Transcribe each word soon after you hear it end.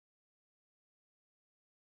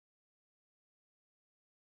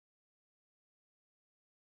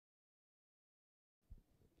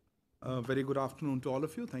Very good afternoon to all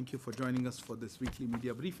of you. Thank you for joining us for this weekly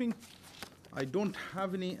media briefing. I don't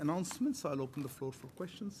have any announcements, so I'll open the floor for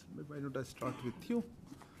questions. Why don't I start with you?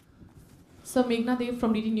 Sir, Meghna Dev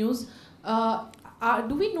from DD News.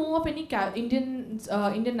 Do we know of any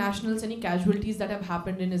Indian nationals, any casualties that have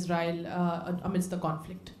happened in Israel amidst the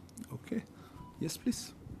conflict? Okay. Yes,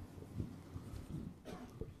 please.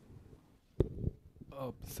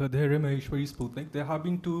 Sadhya Maheshwari Sputnik. There have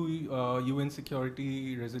been two UN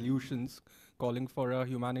security resolutions calling for a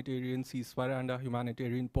humanitarian ceasefire and a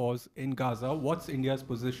humanitarian pause in Gaza. What's India's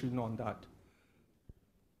position on that?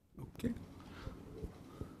 Okay.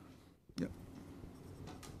 Yeah.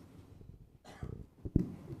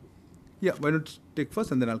 Yeah, why don't you take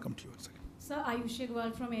first and then I'll come to you in a second. Sir, Ayush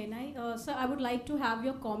Agarwal from ANI. Sir, I would like to have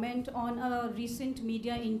your comment on a recent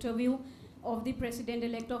media interview of the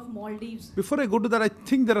President-elect of Maldives. Before I go to that, I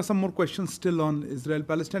think there are some more questions still on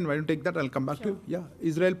Israel-Palestine. Why don't you take that? I'll come back to you. Yeah,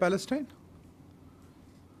 Israel-Palestine?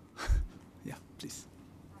 Yeah, please.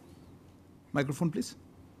 Microphone, please.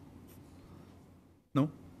 No?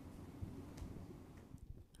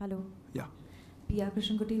 Hello. Yeah. P.R.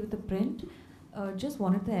 Krishnakoti with the print. Just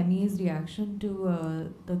wanted the MEA's reaction to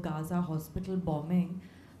the Gaza hospital bombing,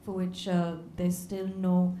 for which there's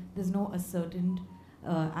no ascertained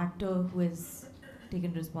actor who has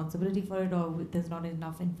taken responsibility for it, or there's not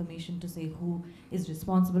enough information to say who is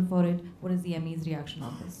responsible for it. What is the MEA's reaction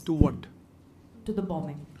on this? To what? To the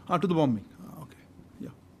bombing. To the bombing. Okay.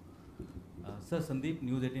 Yeah. Sir Sandeep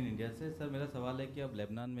news 18 India से sir मेरा सवाल है कि अब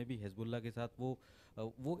Lebanon में भी Hezbollah के साथ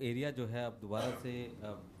वो एरिया जो है अब दोबारा से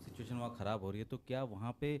सिचुएशन वहाँ ख़राब हो रही है, तो क्या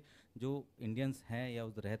वहाँ पे जो इंडियंस हैं या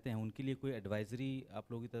उधर रहते हैं उनके लिए कोई एडवाइजरी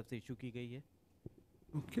आप लोगों की तरफ से इशू की गई है?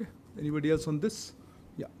 Okay. Anybody else on this?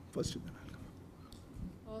 Yeah. First you then I'll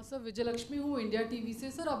come. Sir Vijayalakshmi हूँ इंडिया टीवी से।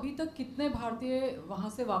 सर अभी तक कितने भारतीय वहाँ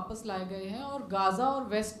से वापस लाए गए हैं, और गाज़ा और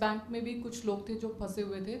वेस्ट बैंक में भी कुछ लोग थे जो फंसे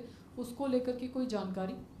हुए थे, उसको लेकर की कोई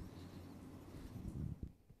जानकारी?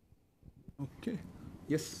 Okay.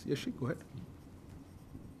 Yes, Yashi, go ahead.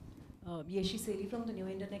 Yeshi Seri from the New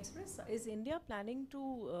Indian Express. Is India planning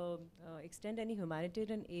to extend any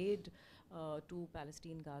humanitarian aid to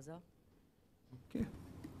Palestine, Gaza? Okay.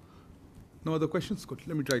 No other questions? Good.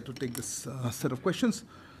 Let me try to take this set of questions.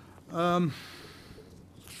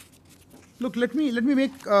 Look, let me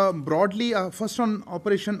make broadly first on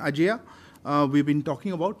Operation Ajaya. We've been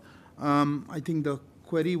talking about. I think the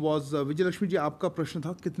query was विजय लक्ष्मी जी, आपका प्रश्न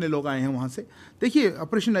था कितने लोग आए हैं वहाँ से. देखिए,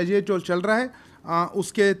 ऑपरेशन अजय जो चल रहा है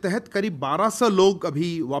उसके तहत करीब 1200 लोग अभी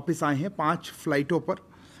वापस आए हैं 5 फ्लाइटों पर.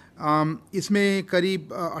 इसमें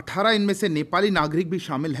करीब 18 इनमें से नेपाली नागरिक भी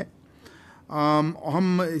शामिल है.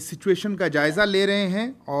 हम इस सिचुएशन का जायज़ा ले रहे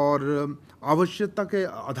हैं और आवश्यकता के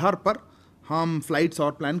आधार पर हम फ्लाइट्स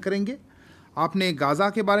और प्लान करेंगे. आपने गाज़ा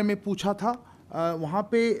के बारे में पूछा था. वहाँ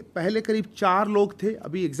पे पहले करीब 4 लोग थे.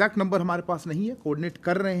 अभी एग्जैक्ट नंबर हमारे पास नहीं है, कोऑर्डिनेट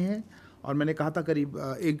कर रहे हैं. और मैंने कहा था करीब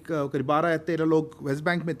 12 या 13 लोग वेस्ट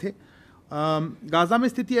बैंक में थे. गाज़ा में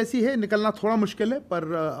स्थिति ऐसी है, निकलना थोड़ा मुश्किल है,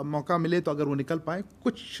 पर मौका मिले तो अगर वो निकल पाए.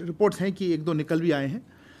 कुछ रिपोर्ट्स हैं कि 1-2 निकल भी आए हैं,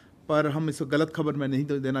 पर हम इसको गलत खबर मैं नहीं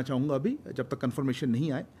देना चाहूँगा अभी जब तक कंफर्मेशन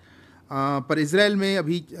नहीं आए. पर इजराइल में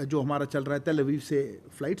अभी जो हमारा चल रहा है तेल अवीव से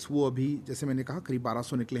फ़्लाइट्स, वो अभी जैसे मैंने कहा करीब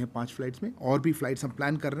 1200 निकले हैं 5 फ्लाइट्स में. और भी फ़्लाइट्स हम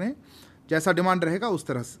प्लान कर रहे हैं, जैसा डिमांड रहेगा उस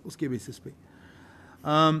तरह उसके बेसिस पे.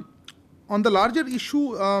 On the larger issue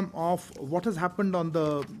of what has happened on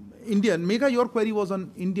the Indian, mega your query was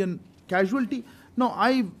on Indian casualty. No, I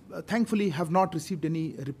thankfully have not received any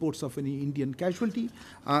reports of any Indian casualty.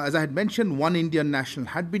 As I had mentioned, one Indian national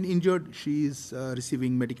had been injured. She is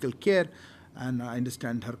receiving medical care, and I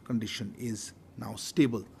understand her condition is now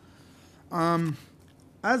stable.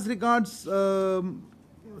 As regards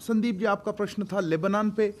Sandeep ji, आपका प्रश्न था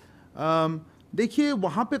Lebanon पे. देखिए,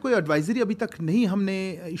 वहाँ पे कोई advisory अभी तक नहीं हमने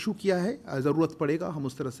इशू किया है. ज़रूरत पड़ेगा हम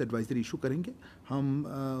उस तरह से एडवाइजरी इशू करेंगे. हम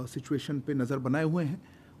सिचुएशन पे नज़र बनाए हुए हैं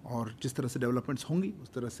और जिस तरह से डेवलपमेंट्स होंगी उस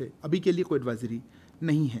तरह से अभी के लिए कोई एडवाइजरी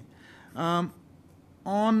नहीं है.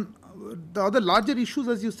 On the other larger issues,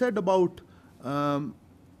 as you said about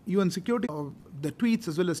UN security, the tweets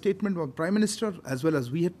as well as statement of Prime Minister, as well as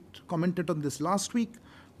we had commented on this last week,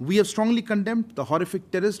 we have strongly condemned the horrific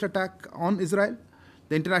terrorist attack on Israel.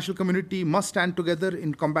 The international community must stand together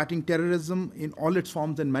in combating terrorism in all its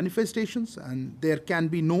forms and manifestations, and there can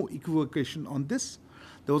be no equivocation on this.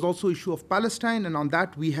 There was also issue of Palestine, and on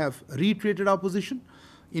that we have reiterated our position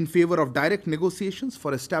in favor of direct negotiations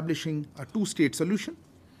for establishing a two-state solution.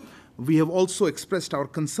 We have also expressed our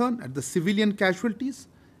concern at the civilian casualties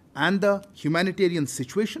and the humanitarian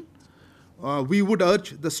situation. We would urge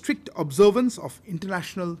the strict observance of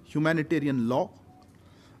international humanitarian law.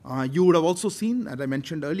 You would have also seen, as I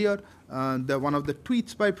mentioned earlier, one of the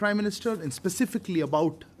tweets by Prime Minister, and specifically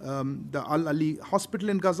about the Al-Ali hospital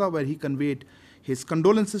in Gaza, where he conveyed his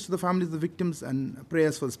condolences to the families of the victims and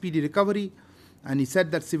prayers for speedy recovery. And he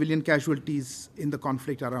said that civilian casualties in the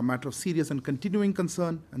conflict are a matter of serious and continuing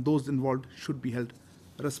concern, and those involved should be held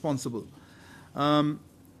responsible.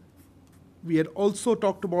 We had also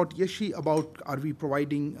talked about, Yeshi, about are we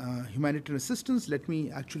providing humanitarian assistance. Let me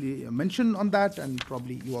actually mention on that, and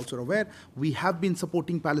probably you also are aware, we have been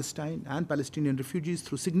supporting Palestine and Palestinian refugees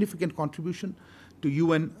through significant contribution to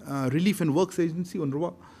UN Relief and Works Agency,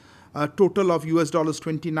 UNRWA. A total of US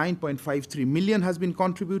 $29.53 million has been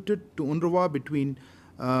contributed to UNRWA between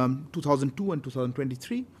 2002 and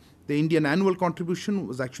 2023. The Indian annual contribution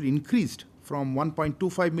was actually increased from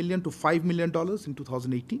 $1.25 million to $5 million in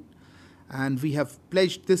 2018. And we have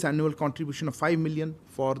pledged this annual contribution of $5 million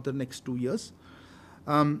for the next 2 years.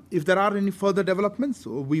 If there are any further developments,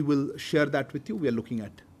 we will share that with you. We are looking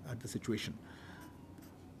at the situation.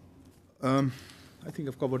 I think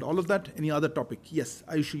I've covered all of that. Any other topic? Yes,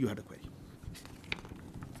 Ayushi, you had a query.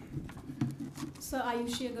 Sir,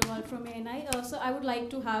 Ayushi Agarwal from ANI. Sir, I would like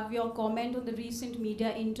to have your comment on the recent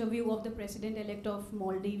media interview of the President-elect of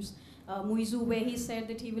Maldives, Muizu, where he said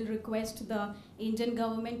that he will request the Indian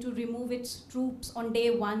government to remove its troops on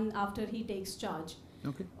day one after he takes charge.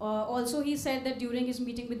 Okay. Also, he said that during his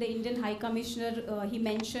meeting with the Indian High Commissioner, he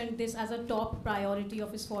mentioned this as a top priority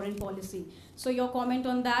of his foreign policy. So your comment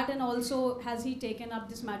on that, and also has he taken up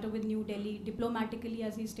this matter with New Delhi diplomatically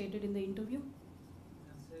as he stated in the interview?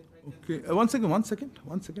 Okay, one second,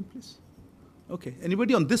 please. Okay,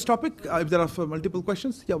 anybody on this topic? If there are multiple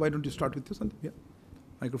questions, yeah, why don't you start with you, Sandeep? Yeah,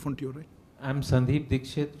 microphone to your right. I'm Sandeep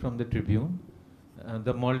Dikshit from the Tribune.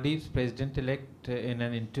 The Maldives president-elect in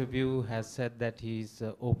an interview has said that he's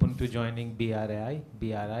open to joining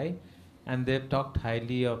BRI, and they've talked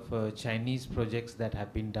highly of Chinese projects that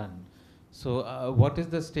have been done. So what is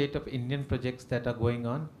the state of Indian projects that are going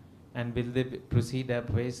on, and will they proceed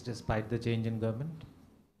apace despite the change in government?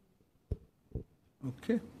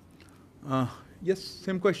 Okay. Yes,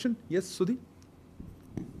 same question. Yes, Sudhi?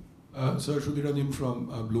 Sir, Shruti Ranjan from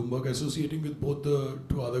Bloomberg, associating with both the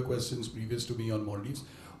two other questions previous to me on Maldives.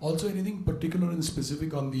 Also, anything particular and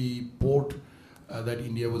specific on the port that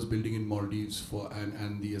India was building in Maldives for,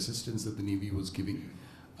 and the assistance that the Navy was giving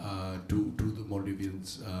to the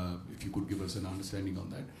Maldivians, if you could give us an understanding on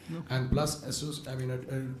that. Okay. And plus,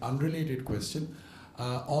 an unrelated question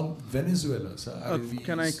on Venezuela, sir.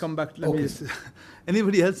 Can I come back? Let Okay. me just,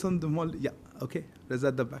 anybody else on the Maldives? Yeah, okay. There's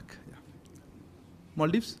at the back. Yeah.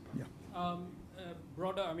 Maldives? Yeah.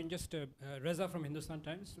 Broader, just Reza from Hindustan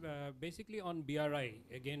Times. Basically on BRI,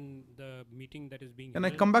 again, the meeting that is being Can I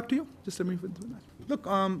held. come back to you? Just let me. Look,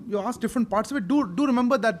 you asked different parts of it. Do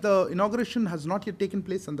remember that the inauguration has not yet taken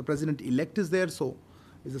place, and the president-elect is there, so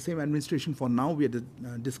it's the same administration for now. We are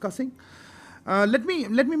discussing. Let me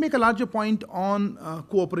make a larger point on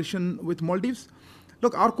cooperation with Maldives.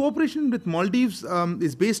 Look, our cooperation with Maldives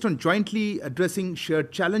is based on jointly addressing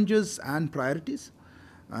shared challenges and priorities.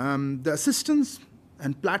 The assistance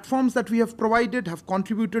and platforms that we have provided have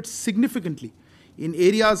contributed significantly in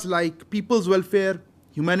areas like people's welfare,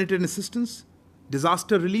 humanitarian assistance,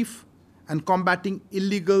 disaster relief, and combating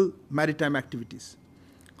illegal maritime activities.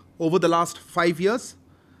 Over the last 5 years,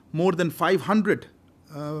 more than 500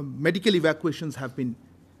 medical evacuations have been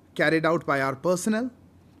carried out by our personnel,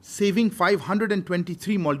 saving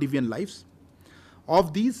 523 Maldivian lives.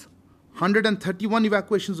 Of these, 131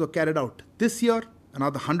 evacuations were carried out this year,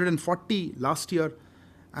 another 140 last year,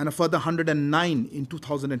 and a further 109 in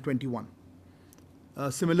 2021.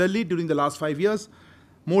 Similarly, during the last 5 years,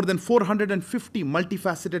 more than 450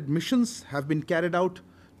 multifaceted missions have been carried out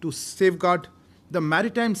to safeguard the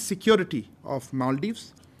maritime security of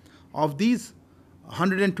Maldives. Of these,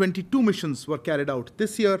 122 missions were carried out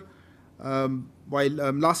this year, while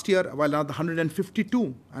last year, while another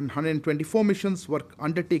 152 and 124 missions were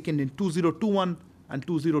undertaken in 2021 and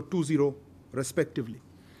 2020, respectively.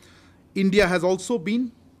 India has also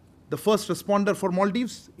been the first responder for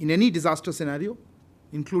Maldives in any disaster scenario,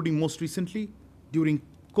 including most recently during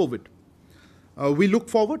COVID. We look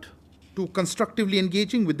forward to constructively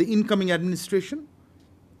engaging with the incoming administration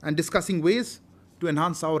and discussing ways to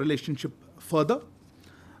enhance our relationship further.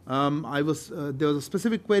 There was a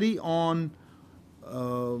specific query on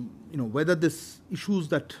whether this issues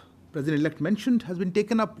that President-elect mentioned has been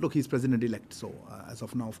taken up. Look, he's President-elect, so as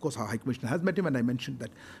of now, of course, our High Commissioner has met him, and I mentioned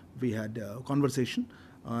that we had a conversation,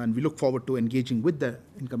 and we look forward to engaging with the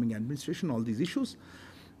incoming administration all these issues.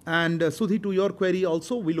 And Sudhi, to your query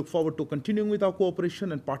also, we look forward to continuing with our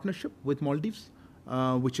cooperation and partnership with Maldives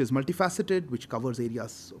which is multifaceted, which covers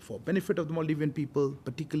areas for benefit of the Maldivian people,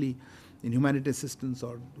 particularly in humanitarian assistance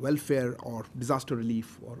or welfare or disaster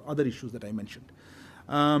relief or other issues that I mentioned.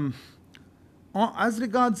 As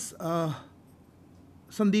regards,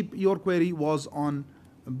 Sandeep, your query was on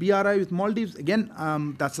BRI with Maldives. Again,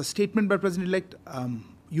 that's a statement by President-elect.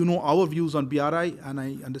 You know our views on BRI, and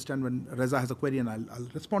I understand when Reza has a query, and I'll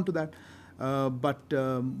respond to that. But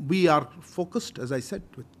we are focused, as I said,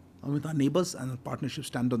 with our neighbors, and our partnerships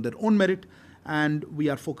stand on their own merit, and we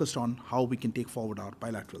are focused on how we can take forward our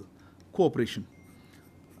bilateral cooperation.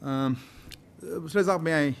 Reza,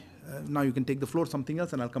 may I, now you can take the floor, something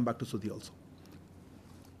else, and I'll come back to Sudhi also.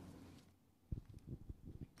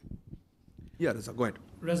 Yeah, Reza, go ahead.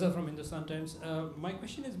 Reza from Hindustan Times. My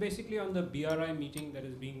question is basically on the BRI meeting that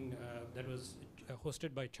is being that was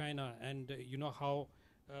hosted by China, and you know how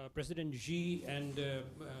President Xi and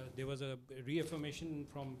there was a reaffirmation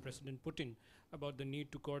from President Putin about the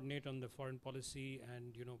need to coordinate on the foreign policy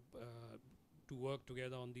and to work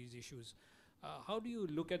together on these issues. How do you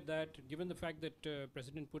look at that, given the fact that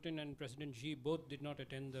President Putin and President Xi both did not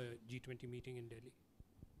attend the G20 meeting in Delhi?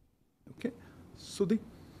 Okay, Sudhi.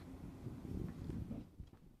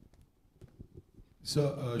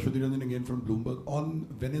 So, Shruti again from Bloomberg. On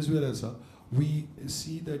Venezuela, sir, we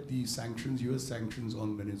see that the sanctions, US sanctions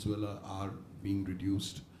on Venezuela are being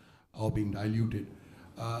reduced or being diluted.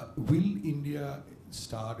 Will India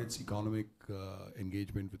start its economic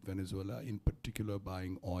engagement with Venezuela, in particular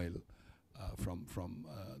buying oil from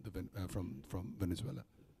Venezuela?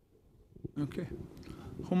 Okay.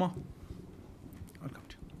 Huma, I'll come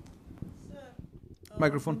to you.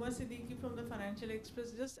 Microphone. Huma Siddiqui from the Financial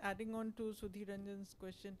Express. Just adding on to Sudhi Ranjan's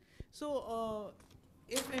question. So,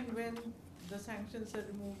 if and when the sanctions are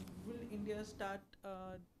removed, will India start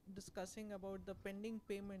discussing about the pending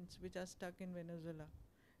payments which are stuck in Venezuela?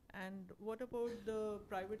 And what about the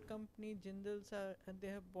private company Jindal's? They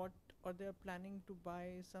have bought or they are planning to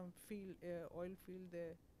buy some oil field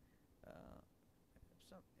there.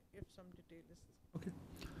 If some detail is. Okay.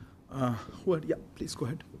 Yeah, please go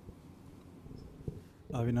ahead.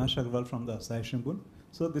 Avinash Agarwal from the Asai Shimbun.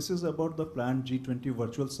 So this is about the planned G20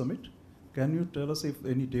 virtual summit. Can you tell us if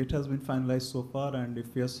any date has been finalized so far, and if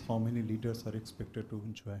yes, how many leaders are expected to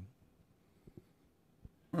join?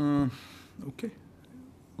 Okay,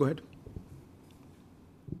 go ahead.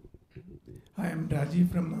 Hi, I'm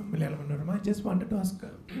Rajiv from Malayalam Manorama. I just wanted to ask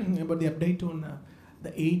about the update on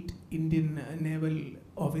the 8 Indian naval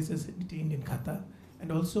officers detained in Qatar,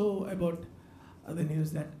 and also about the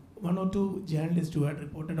news that 1 or 2 journalists who had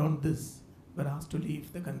reported on this were asked to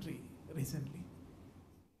leave the country recently.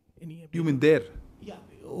 You mean there? Yeah,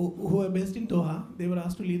 who are based in Doha, they were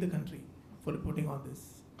asked to leave the country for reporting on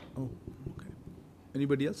this. Oh, okay.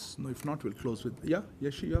 Anybody else? No, if not, we'll close with, yeah,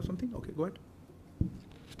 Yeshi, you have something? Okay, go ahead.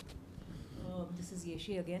 This is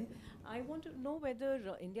Yeshi again. I want to know whether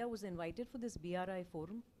India was invited for this BRI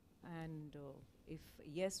forum, and if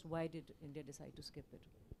yes, why did India decide to skip it?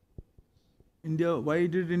 Why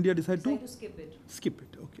did India decide to skip it? Skip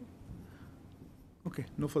it, okay. Okay,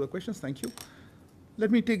 no further questions, thank you.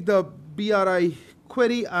 Let me take the BRI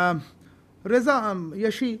query. Reza,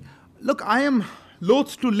 Yashi, look, I am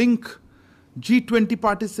loath to link G20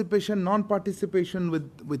 participation, non-participation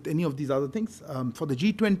with any of these other things. For the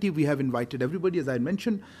G20, we have invited everybody, as I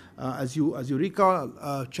mentioned. As you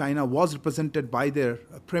recall, China was represented by their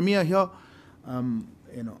premier here.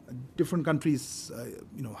 Different countries,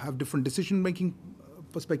 have different decision-making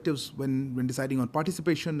perspectives when deciding on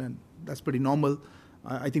participation, and that's pretty normal.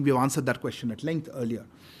 I think we have answered that question at length earlier.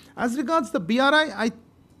 As regards the BRI,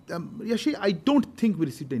 Yashi, I don't think we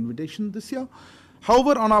received an invitation this year.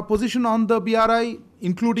 However, on our position on the BRI,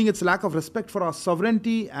 including its lack of respect for our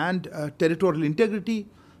sovereignty and territorial integrity,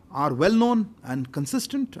 are well known and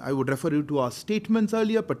consistent. I would refer you to our statements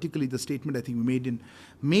earlier, particularly the statement I think we made in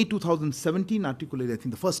May 2017, articulated, I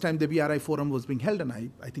think, the first time the BRI forum was being held, and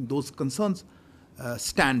I think those concerns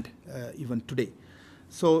stand even today.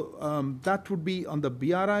 So that would be on the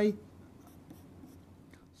BRI.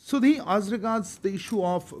 Sudhi, as regards the issue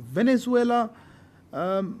of Venezuela,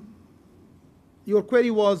 your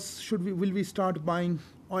query was, will we start buying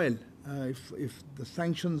oil if the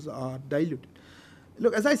sanctions are diluted?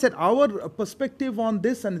 Look, as I said, our perspective on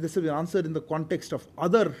this, and this will be answered in the context of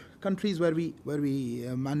other countries where we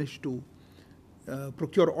managed to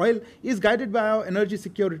procure oil, is guided by our energy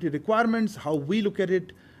security requirements, how we look at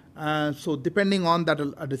it. So depending on that,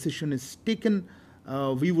 a decision is taken.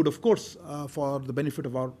 We would, of course, for the benefit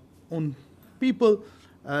of our own people,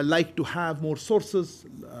 like to have more sources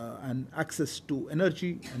and access to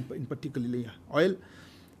energy, and in particularly oil.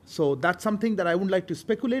 So that's something that I wouldn't like to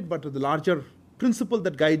speculate, but the larger principle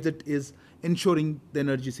that guides it is ensuring the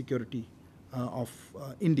energy security of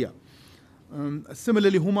India.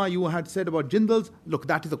 Similarly, Huma, you had said about Jindals. Look,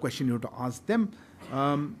 that is a question you have to ask them.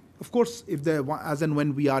 Of course, if as and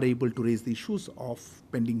when we are able to raise the issues of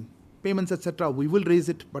pending payments, etc., we will raise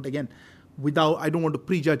it. But again, I don't want to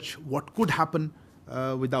prejudge what could happen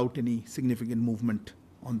without any significant movement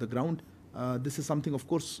on the ground. This is something, of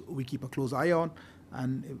course, we keep a close eye on,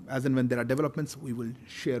 and as and when there are developments, we will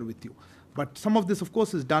share with you. But some of this, of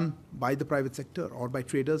course, is done by the private sector or by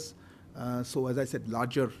traders. So as I said,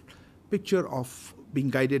 larger picture of being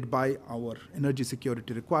guided by our energy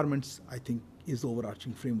security requirements, I think, is the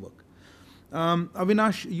overarching framework.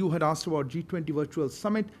 Avinash, you had asked about G20 Virtual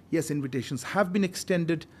Summit. Yes, invitations have been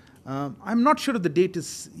extended. I'm not sure if the date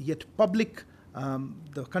is yet public.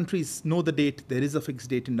 The countries know the date. There is a fixed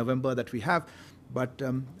date in November that we have, but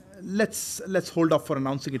let's hold off for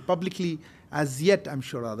announcing it publicly. As yet, I'm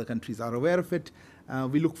sure other countries are aware of it.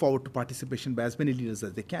 We look forward to participation by as many leaders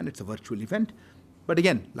as they can. It's a virtual event. But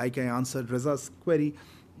again, like I answered Reza's query,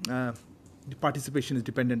 the participation is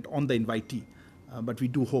dependent on the invitee. But we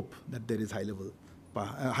do hope that there is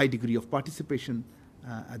high degree of participation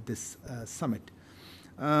at this summit.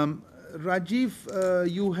 Rajiv,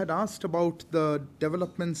 you had asked about the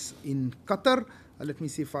developments in Qatar. Let me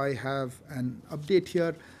see if I have an update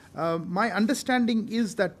here. My understanding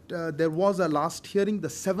is that there was a last hearing, the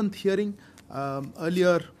 7th hearing,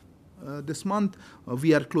 earlier this month.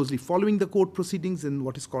 We are closely following the court proceedings in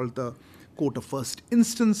what is called the Court of First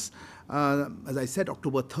Instance. As I said,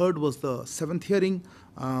 October 3rd was the 7th hearing.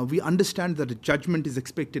 We understand that a judgment is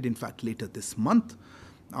expected, in fact, later this month.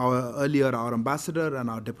 Earlier, our ambassador and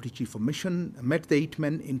our deputy chief of mission met the 8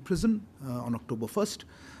 men in prison on October 1st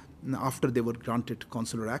after they were granted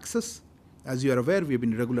consular access. As you are aware, we have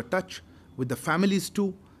been in regular touch with the families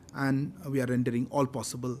too, and we are rendering all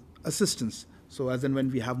possible assistance. So as and when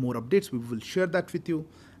we have more updates, we will share that with you.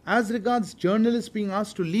 As regards journalists being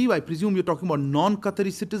asked to leave, I presume you're talking about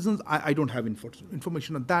non-Qatari citizens. I don't have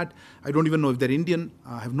information on that. I don't even know if they're Indian.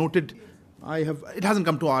 I have noted. It hasn't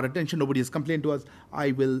come to our attention. Nobody has complained to us.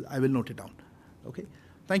 I will note it down. Okay.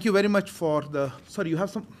 Thank you very much for the. Sorry, you have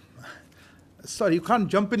some. Sorry, you can't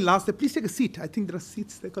jump in last. Please take a seat. I think there are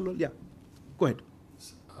seats there. Yeah. Go ahead.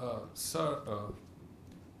 Sir,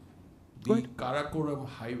 the Karakoram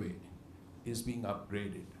highway is being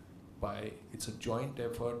upgraded it's a joint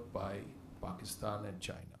effort by Pakistan and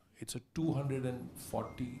China. It's a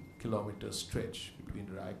 240-kilometer stretch between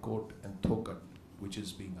Raikot and Thokat, which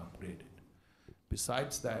is being upgraded.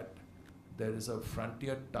 Besides that, there is a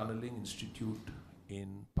Frontier Tunneling Institute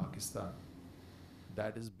in Pakistan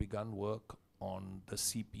that has begun work on the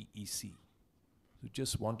CPEC. So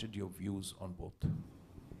just wanted your views on both.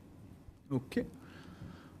 Okay.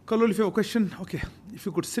 Kalol, if you have a question, okay, if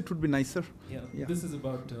you could sit would be nicer. Yeah. This is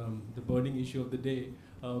about the burning issue of the day,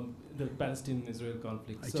 the Palestine-Israel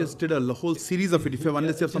conflict. I just did a whole series of it, if you have,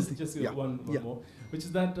 unless you have something. Just one more, which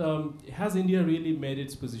is that has India really made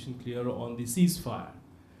its position clear on the ceasefire?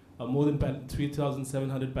 More than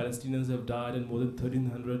 3,700 Palestinians have died and more than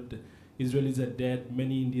 1,300 Israelis are dead.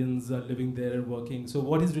 Many Indians are living there and working. So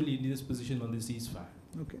what is really India's position on the ceasefire?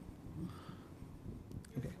 Okay.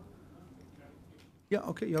 Yeah,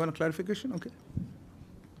 okay, you have a clarification? Okay.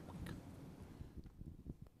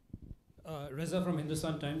 Reza from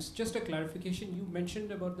Hindustan Times. Just a clarification, you mentioned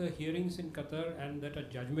about the hearings in Qatar and that a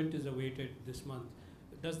judgment is awaited this month.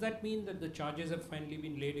 Does that mean that the charges have finally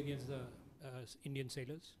been laid against the Indian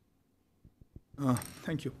sailors?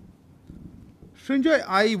 Thank you. Srinjoy,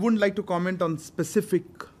 I wouldn't like to comment on specific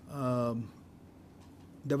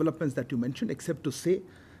developments that you mentioned, except to say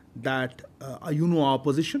that you know our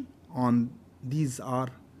position on these are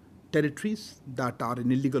territories that are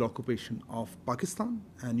in illegal occupation of Pakistan,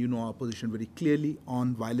 and you know our position very clearly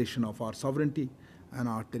on violation of our sovereignty and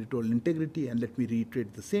our territorial integrity, and let me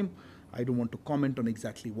reiterate the same. I don't want to comment on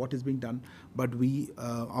exactly what is being done, but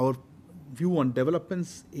our view on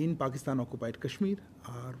developments in Pakistan-occupied Kashmir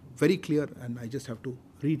are very clear, and I just have to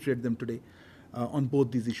reiterate them today on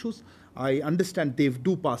both these issues. I understand they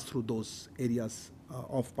do pass through those areas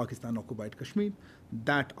of Pakistan-occupied Kashmir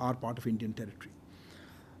that are part of Indian territory.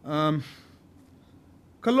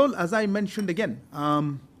 Kalol, as I mentioned again,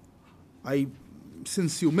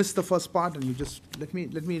 since you missed the first part, and you just let me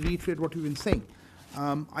reiterate what you've been saying.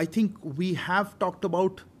 I think we have talked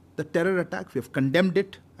about the terror attack. We have condemned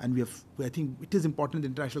it, and I think it is important the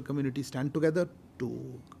international community stand together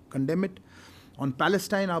to condemn it. On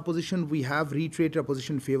Palestine, our position, we have reiterated our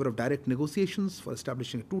position in favor of direct negotiations for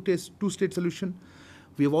establishing a two-state solution.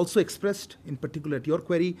 We have also expressed, in particular at your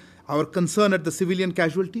query, our concern at the civilian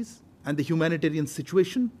casualties and the humanitarian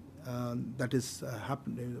situation that is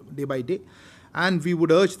happening day by day. And we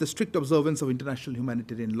would urge the strict observance of international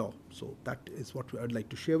humanitarian law. So that is what I would like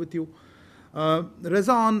to share with you.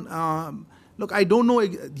 Reza, on look, I don't know.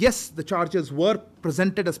 Yes, the charges were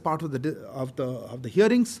presented as part of the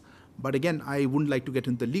hearings, but again, I wouldn't like to get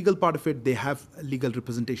into the legal part of it. They have legal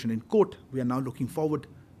representation in court. We are now looking forward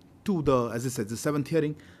to the, as I said, the 7th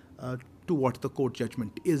hearing, to what the court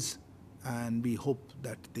judgment is, and we hope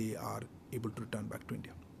that they are able to return back to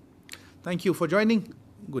India. Thank you for joining.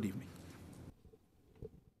 Good evening.